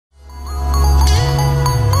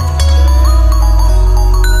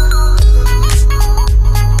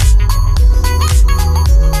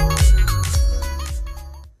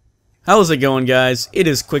How's it going, guys? It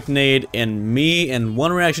is QuickNade, and me and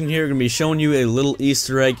One Reaction here are going to be showing you a little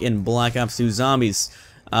Easter egg in Black Ops 2 Zombies.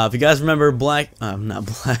 If you guys remember back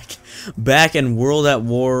in World at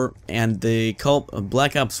War and the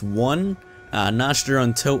Black Ops 1, Nacht Der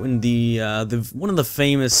Untoten, one of the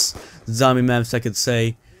famous zombie maps I could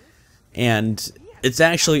say, and it's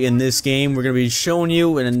actually in this game. We're going to be showing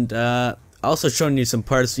you and also showing you some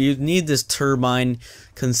parts. You need this turbine.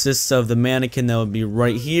 Consists of the mannequin that would be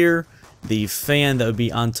right here, the fan that would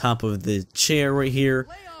be on top of the chair right here,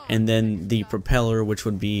 and then the propeller, which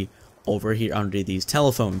would be over here under these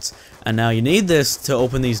telephones. And now you need this to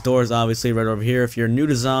open these doors, obviously, right over here. If you're new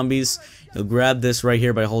to zombies, you'll grab this right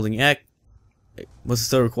here by holding X. What's it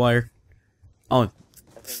still require? Oh, I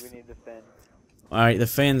think we need the fan. Alright, the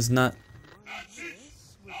fan's not.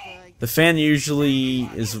 The fan usually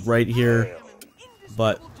is right here,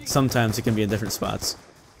 but sometimes it can be in different spots.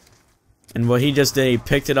 And what he just did, he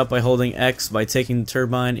picked it up by holding X by taking the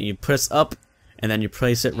turbine, and you press up, and then you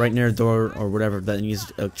place it right near a door or whatever that needs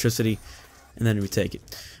electricity, and then we take it.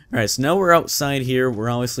 Alright, so now we're outside here. We're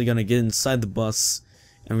obviously going to get inside the bus,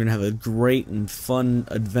 and we're going to have a great and fun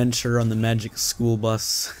adventure on the magic school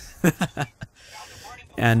bus.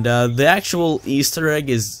 And the actual Easter egg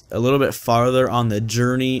is a little bit farther on the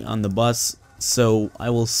journey on the bus, so I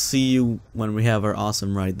will see you when we have our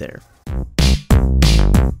awesome ride there.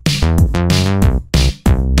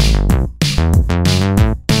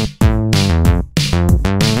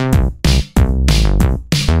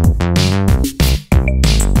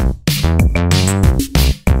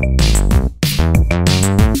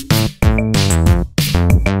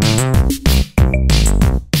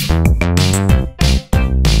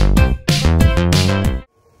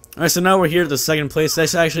 Alright, so now we're here at the second place.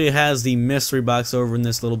 This actually has the mystery box over in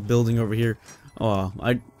this little building over here. Oh,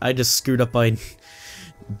 I just screwed up by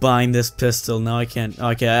buying this pistol. Now I can't.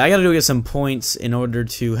 Okay, I gotta go get some points in order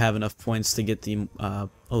to have enough points to get the.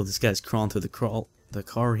 Oh, this guy's crawling through the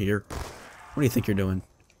car here. What do you think you're doing?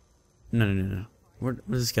 No. Where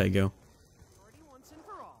does this guy go?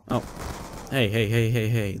 Oh,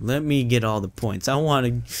 hey! Let me get all the points. I want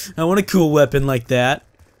a cool weapon like that.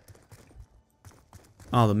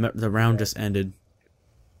 Oh, the round just ended.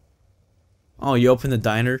 Oh, you opened the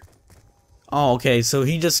diner? Oh, okay, so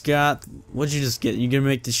he just got... What'd you just get? You gonna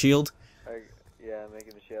make the shield? Yeah, I'm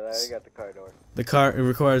making the shield. I already got the car door. The car... It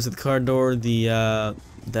requires the car door, the,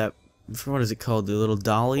 that... What is it called? The little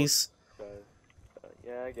dollies?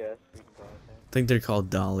 Yeah, I guess we can call it that. I think they're called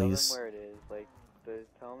dollies. Tell them where it is. Like,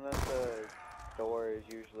 tell them that the door is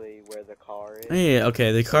usually where the car is. Yeah,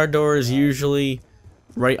 okay, the car door is usually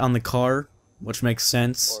right on the car, which makes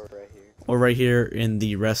sense. Or right here. Or right here in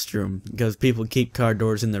the restroom, because people keep car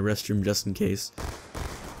doors in the restroom just in case.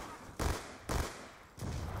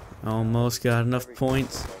 Almost got enough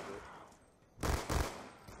points.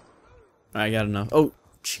 I got enough. Oh,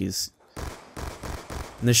 jeez.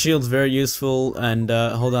 And the shield's very useful, and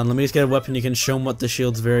hold on, let me just get a weapon. You can show them what the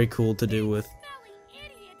shield's very cool to do with.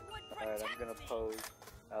 Alright, I'm gonna pose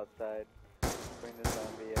outside. Bring the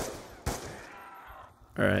zombie out.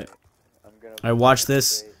 Alright. Alright, watch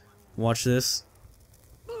this. Watch this.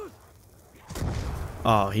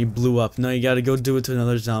 Oh, he blew up. No, you gotta go do it to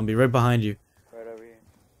another zombie. Right behind you. Right over here.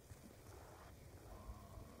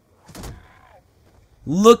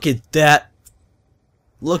 Look at that.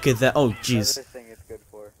 Look at that. Oh, jeez.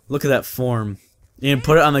 Look at that form. You can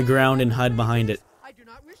put it on the ground and hide behind it.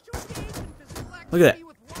 Look at that.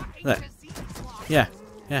 Look at that. Yeah,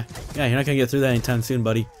 you're not gonna get through that anytime soon,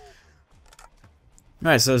 buddy.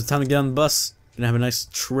 Alright, so it's time to get on the bus. Gonna have a nice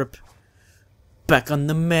trip back on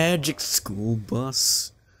the magic school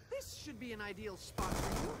bus. This should be an ideal spot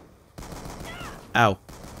for you. Ow. Alright,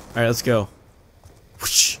 let's go.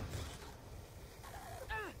 Whoosh.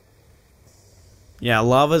 Yeah,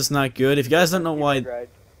 lava's not good. If you guys don't know why...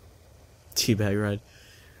 Teabag ride.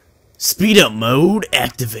 Speed up mode,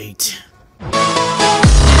 activate.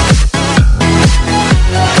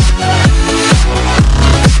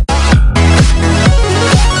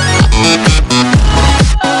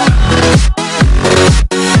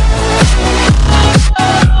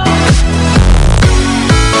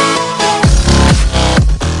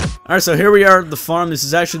 Alright, so here we are at the farm. This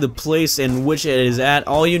is actually the place in which it is at.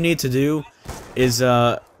 All you need to do is,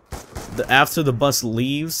 after the bus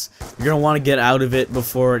leaves, you're going to want to get out of it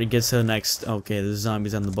before it gets to the next... Okay, there's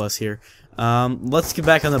zombies on the bus here. Let's get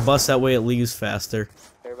back on the bus, that way it leaves faster.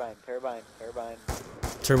 Turbine.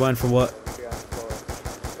 Turbine for what? Here on the floor.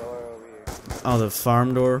 Door over here. Oh, the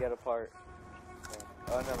farm door? Get apart.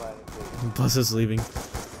 Yeah. Oh, no, mind. The bus is leaving.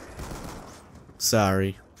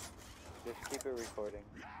 Sorry. Just keep it recording.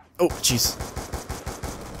 Oh, jeez.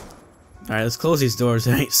 Alright, let's close these doors.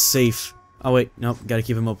 It ain't safe. Oh wait, nope, gotta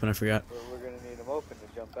keep them open, I forgot. Well, we're gonna need them open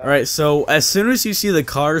to jump out. Alright, so as soon as you see the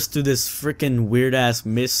cars through this freaking weird ass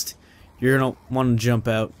mist, you're gonna want to jump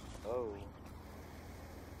out. Oh.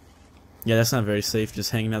 Yeah, that's not very safe,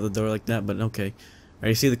 just hanging out the door like that, but okay.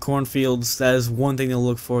 Alright, you see the cornfields, that is one thing to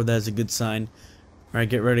look for, that is a good sign. Alright,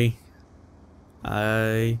 get ready. Tell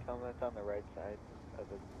them that's on the right side of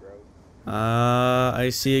the road. I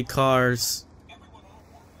see cars.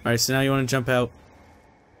 Alright, so now you want to jump out.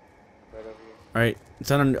 Right over here. Alright, it's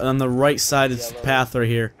on the right side of this Yellow path right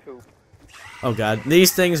here. Coop. Oh god,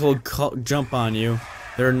 these things will jump on you.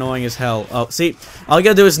 They're annoying as hell. Oh, see, all you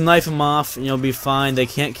gotta do is knife them off, and you'll be fine. They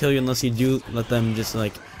can't kill you unless you do let them just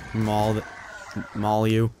like maul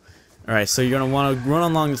you. Alright, so you're gonna want to run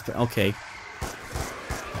along this. Okay.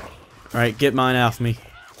 Alright, get mine off me.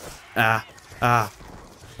 Alright,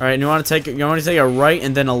 and you want to take a right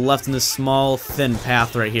and then a left in this small thin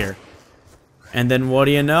path right here. And then what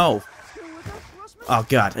do you know? Oh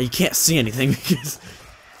god, you can't see anything because.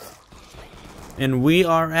 And we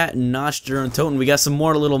are at Nacht Der Untoten. We got some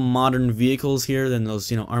more little modern vehicles here than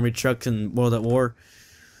those, army trucks in World at War.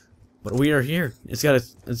 But we are here. It's got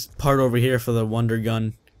it's part over here for the wonder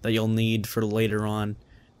gun that you'll need for later on.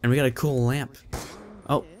 And we got a cool lamp.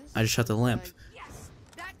 Oh, I just shut the lamp.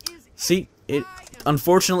 See,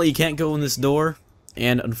 unfortunately you can't go in this door,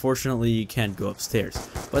 and unfortunately you can't go upstairs.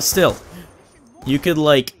 But still, you could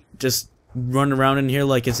like just run around in here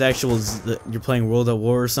like it's you're playing World at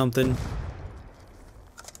War or something.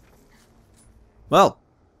 Well,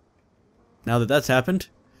 now that that's happened,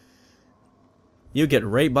 you get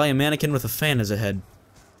raped by a mannequin with a fan as a head.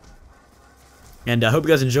 And I hope you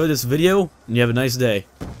guys enjoyed this video, and you have a nice day.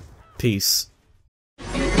 Peace.